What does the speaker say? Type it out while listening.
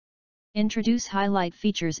Introduce highlight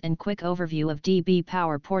features and quick overview of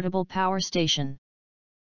DBPOWER Portable Power Station.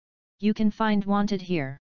 You can find wanted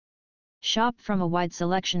here. Shop from a wide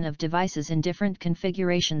selection of devices in different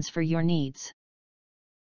configurations for your needs.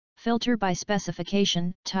 Filter by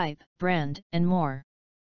specification, type, brand, and more.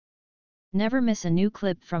 Never miss a new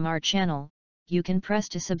clip from our channel. You can press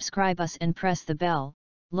to subscribe us and press the bell.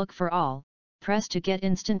 Look for all. Press to get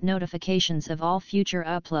instant notifications of all future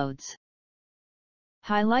uploads.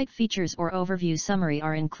 Highlight features or overview summary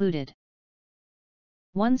are included.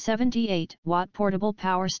 178-watt portable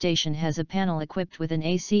power station has a panel equipped with an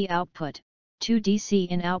AC output, 2 DC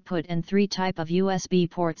in output and 3 type of USB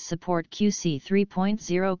ports support QC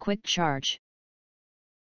 3.0 quick charge.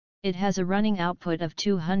 It has a running output of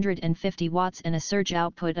 250 watts and a surge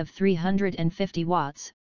output of 350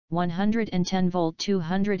 watts, 110 volt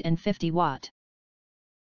 250 watt.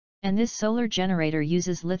 And this solar generator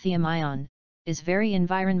uses lithium-ion, is very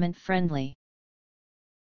environment friendly.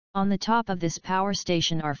 On the top of this power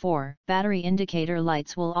station are 4 battery indicator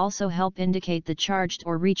lights will also help indicate the charged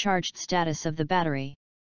or recharged status of the battery.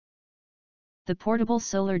 The portable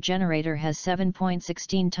solar generator has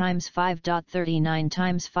 7.16 x 5.39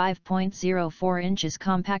 x 5.04 inches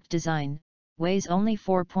compact design, weighs only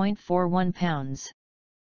 4.41 pounds.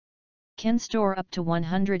 Can store up to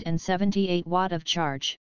 178 watt of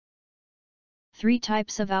charge. 3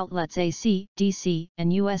 types of outlets AC, DC,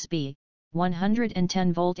 and USB.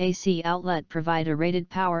 110 volt AC outlet provide a rated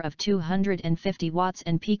power of 250 watts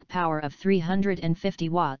and peak power of 350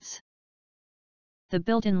 watts. The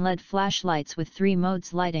built-in LED flashlights with 3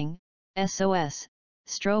 modes lighting, SOS,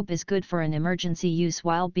 strobe is good for an emergency use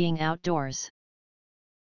while being outdoors.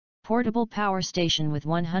 Portable power station with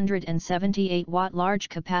 178 watt large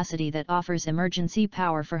capacity that offers emergency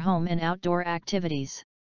power for home and outdoor activities.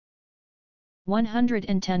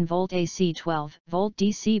 110 volt AC 12 volt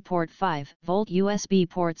DC port 5 volt USB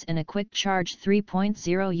ports and a quick charge 3.0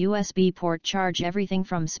 USB port charge everything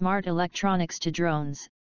from smart electronics to drones,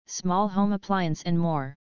 small home appliance and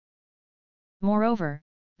more. Moreover,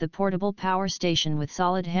 the portable power station with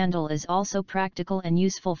solid handle is also practical and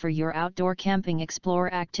useful for your outdoor camping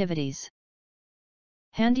explore activities.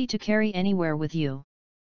 Handy to carry anywhere with you.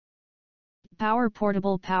 DBPOWER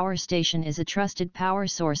Portable Power Station is a trusted power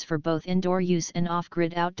source for both indoor use and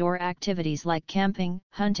off-grid outdoor activities like camping,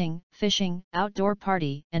 hunting, fishing, outdoor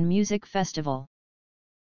party, and music festival.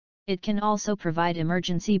 It can also provide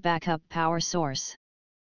emergency backup power source.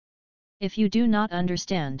 If you do not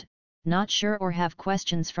understand, not sure or have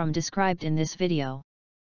questions from described in this video,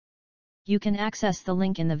 you can access the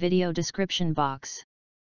link in the video description box.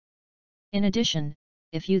 In addition,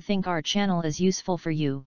 if you think our channel is useful for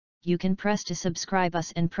you, you can press to subscribe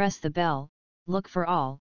us and press the bell, look for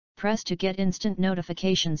all, press to get instant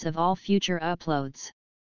notifications of all future uploads.